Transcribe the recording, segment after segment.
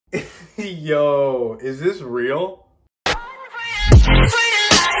Yo, is this real?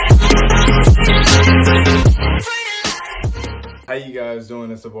 How you guys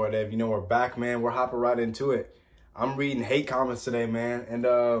doing? It's the boy Dave. You know, we're back, man. We're hopping right into it. I'm reading hate comments today, man. And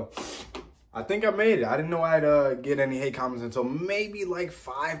I think I made it. I didn't know I'd get any hate comments until maybe like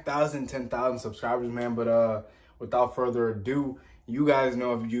 5,000, 10,000 subscribers, man. But without further ado, you guys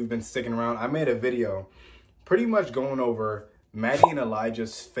know if you've been sticking around, I made a video pretty much going over Maddie and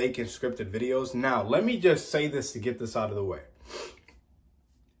Elijah's fake and scripted videos. Now, let me just say this to get this out of the way.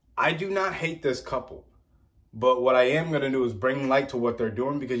 I do not hate this couple. But what I am going to do is bring light to what they're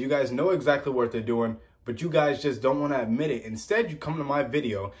doing, because you guys know exactly what they're doing, but you guys just don't want to admit it. Instead, you come to my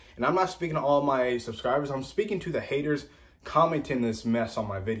video, and I'm not speaking to all my subscribers. I'm speaking to the haters commenting this mess on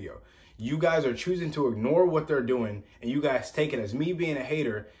my video. You guys are choosing to ignore what they're doing, and you guys take it as me being a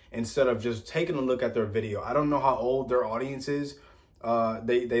hater instead of just taking a look at their video. I don't know how old their audience is.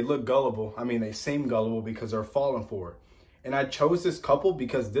 They look gullible. I mean, they seem gullible because they're falling for it. And I chose this couple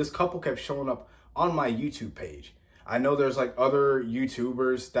because this couple kept showing up on my YouTube page. I know there's like other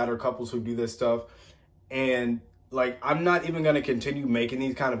YouTubers that are couples who do this stuff, and like I'm not even going to continue making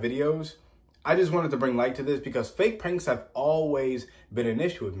these kind of videos. I just wanted to bring light to this because fake pranks have always been an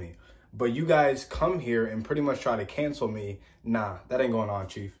issue with me. But you guys come here and pretty much try to cancel me. Nah, that ain't going on,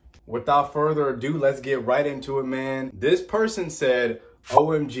 Chief. Without further ado, let's get right into it, man. This person said,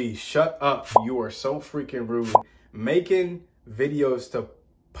 OMG, shut up. You are so freaking rude. Making videos to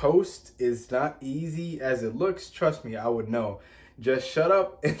post is not easy as it looks. Trust me, I would know. Just shut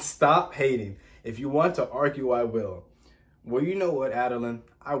up and stop hating. If you want to argue, I will. Well, you know what, Adeline?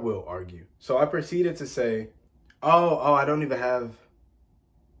 I will argue. So I proceeded to say, oh, I don't even have...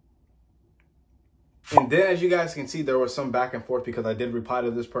 And then, as you guys can see, there was some back and forth because I did reply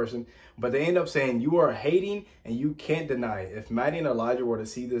to this person. But they end up saying, you are hating and you can't deny it. If Maddie and Elijah were to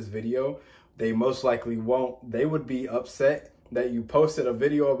see this video, they most likely won't. They would be upset that you posted a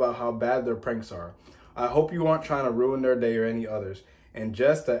video about how bad their pranks are. I hope you aren't trying to ruin their day or any others. And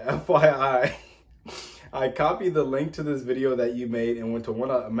just a FYI, I copied the link to this video that you made and went to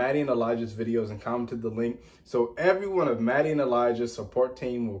one of Maddie and Elijah's videos and commented the link. So everyone of Maddie and Elijah's support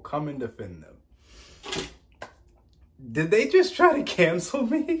team will come and defend them. Did they just try to cancel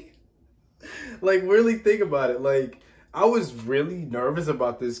me? Like, really think about it. Like, I was really nervous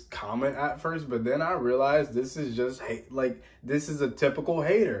about this comment at first, but then I realized this is just hate. Like, this is a typical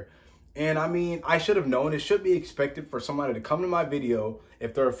hater. And I mean, I should have known. It should be expected for somebody to come to my video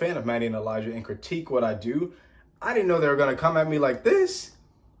if they're a fan of Maddie and Elijah and critique what I do. I didn't know they were going to come at me like this.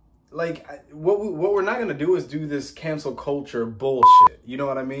 Like, what we're not going to do is do this cancel culture bullshit. You know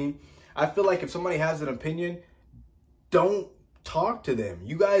what I mean? I feel like if somebody has an opinion, don't talk to them.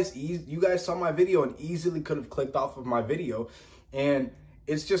 You guys saw my video and easily could have clicked off of my video, and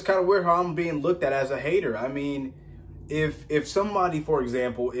it's just kind of weird how I'm being looked at as a hater. I mean, if somebody, for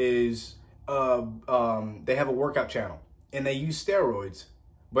example, is they have a workout channel and they use steroids,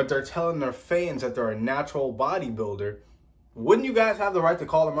 but they're telling their fans that they're a natural bodybuilder, wouldn't you guys have the right to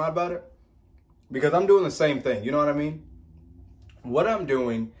call them out about it? Because I'm doing the same thing. You know what I mean? What I'm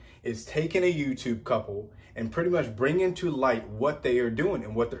doing is taking a YouTube couple and pretty much bringing to light what they are doing,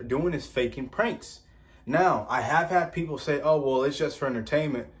 and what they're doing is faking pranks. Now, I have had people say, oh, well, it's just for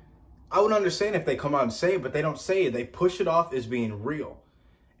entertainment. I would understand if they come out and say it, but they don't say it. They push it off as being real.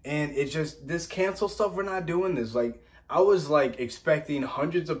 And it's just, this cancel stuff, we're not doing this. Like, I was like expecting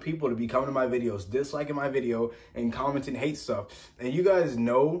hundreds of people to be coming to my videos, disliking my video and commenting hate stuff. And you guys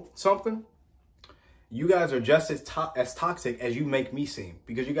know something? You guys are just as toxic as you make me seem,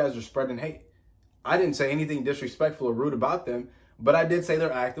 because you guys are spreading hate. I didn't say anything disrespectful or rude about them, but I did say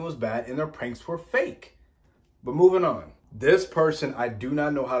their acting was bad and their pranks were fake. But moving on. This person, I do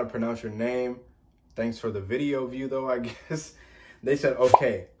not know how to pronounce your name. Thanks for the video view, though, I guess. They said,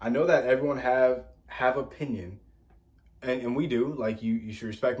 okay, I know that everyone have opinion, and we do. Like, you should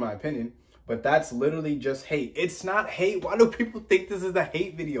respect my opinion. But that's literally just hate. It's not hate. Why do people think this is a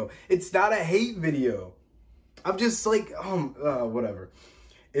hate video? It's not a hate video. I'm just like, whatever.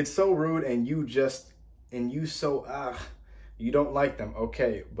 It's so rude, and you don't like them.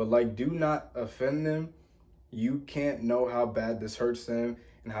 Okay, but like, do not offend them. You can't know how bad this hurts them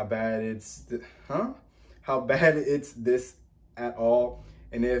and how bad it's, this at all.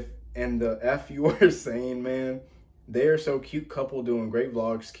 And the F you are saying, man, they are so cute couple doing great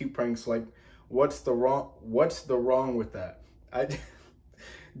vlogs, cute pranks. Like, what's the wrong with that? I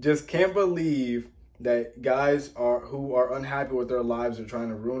just can't believe that guys who are unhappy with their lives are trying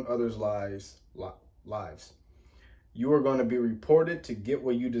to ruin others' lives. You are going to be reported to get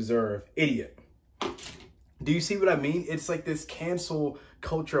what you deserve. Idiot. Do you see what I mean? It's like this cancel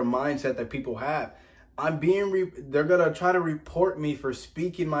culture mindset that people have. They're gonna try to report me for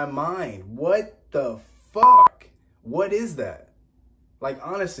speaking my mind. What the fuck? What is that? Like,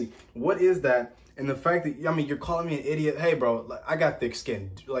 honestly, what is that? And the fact that, I mean, you're calling me an idiot. Hey, bro, I got thick skin.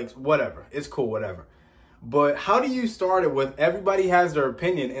 Like, whatever. It's cool, whatever. But how do you start it with everybody has their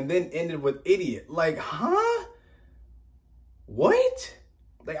opinion and then end it with idiot? Like, huh? What?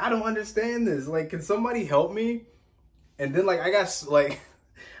 Like, I don't understand this. Like, can somebody help me? And then, like,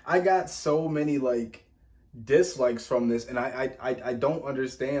 I got so many, like, dislikes from this. And I don't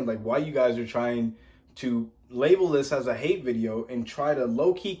understand, like, why you guys are trying to label this as a hate video and try to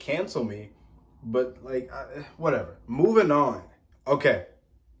low-key cancel me. But, like, whatever. Moving on. Okay.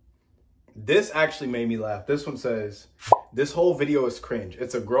 This actually made me laugh. This one says, this whole video is cringe.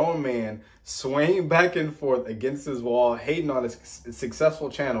 It's a grown man swaying back and forth against his wall, hating on his successful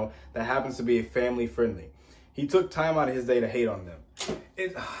channel that happens to be family friendly. He took time out of his day to hate on them.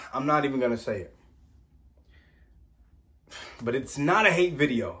 I'm not even going to say it. But it's not a hate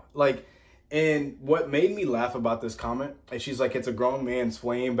video. Like, and what made me laugh about this comment is she's like, it's a grown man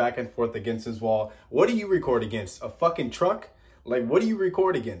swaying back and forth against his wall. What do you record against? A fucking truck? Like, what do you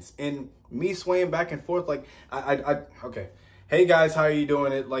record against? And me swaying back and forth, like, okay. Hey guys, how are you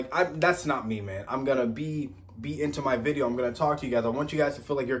doing it? Like, that's not me, man. I'm gonna be into my video. I'm gonna talk to you guys. I want you guys to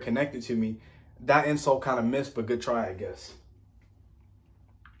feel like you're connected to me. That insult kind of missed, but good try, I guess.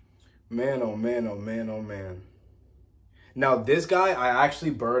 Man, oh man, oh man, oh man. Now, this guy, I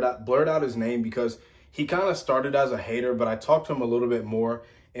actually blurred out his name because he kind of started as a hater, but I talked to him a little bit more,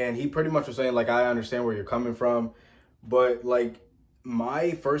 and he pretty much was saying, like, I understand where you're coming from. But, like,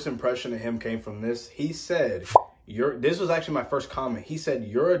 my first impression of him came from this. He said, this was actually my first comment. He said,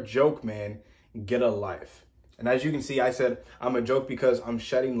 you're a joke, man. Get a life. And as you can see, I said, I'm a joke because I'm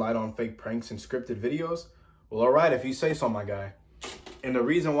shedding light on fake pranks and scripted videos. Well, all right, if you say so, my guy. And the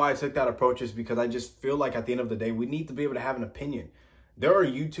reason why I took that approach is because I just feel like at the end of the day, we need to be able to have an opinion. There are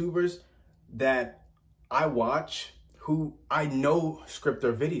YouTubers that I watch who I know script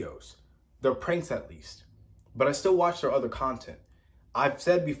their videos. Their pranks, at least. But I still watch their other content. I've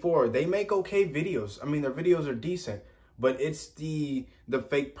said before, they make okay videos. I mean, their videos are decent, but it's the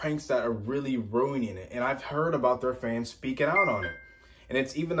fake pranks that are really ruining it. And I've heard about their fans speaking out on it. And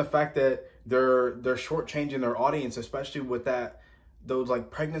it's even the fact that they're shortchanging their audience, especially with those like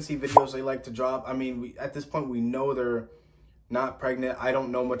pregnancy videos they like to drop. I mean, at this point, we know they're not pregnant. I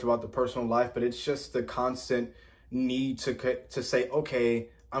don't know much about the personal life, but it's just the constant need to say, okay,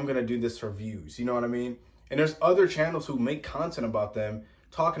 I'm going to do this for views. You know what I mean? And there's other channels who make content about them,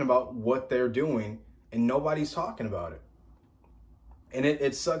 talking about what they're doing, and nobody's talking about it. And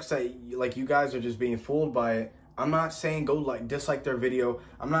it sucks that, like, you guys are just being fooled by it. I'm not saying go dislike their video.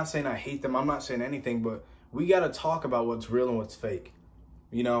 I'm not saying I hate them. I'm not saying anything, but we got to talk about what's real and what's fake,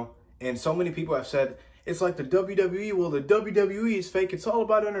 you know? And so many people have said, it's like the WWE. Well, the WWE is fake. It's all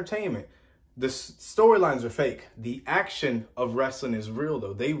about entertainment. The storylines are fake. The action of wrestling is real,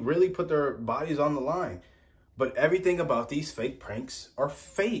 though. They really put their bodies on the line. But everything about these fake pranks are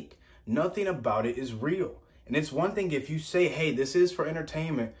fake. Nothing about it is real. And it's one thing if you say, hey, this is for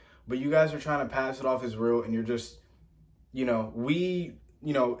entertainment, but you guys are trying to pass it off as real, and you're just, you know,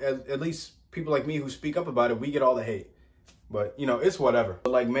 at least people like me who speak up about it, we get all the hate. But, you know, it's whatever.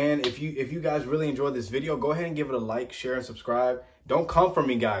 But, like, man, if you guys really enjoyed this video, go ahead and give it a like, share, and subscribe. Don't come for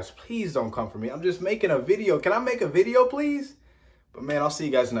me, guys. Please don't come for me. I'm just making a video. Can I make a video, please? But, man, I'll see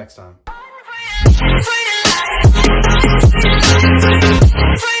you guys next time. Free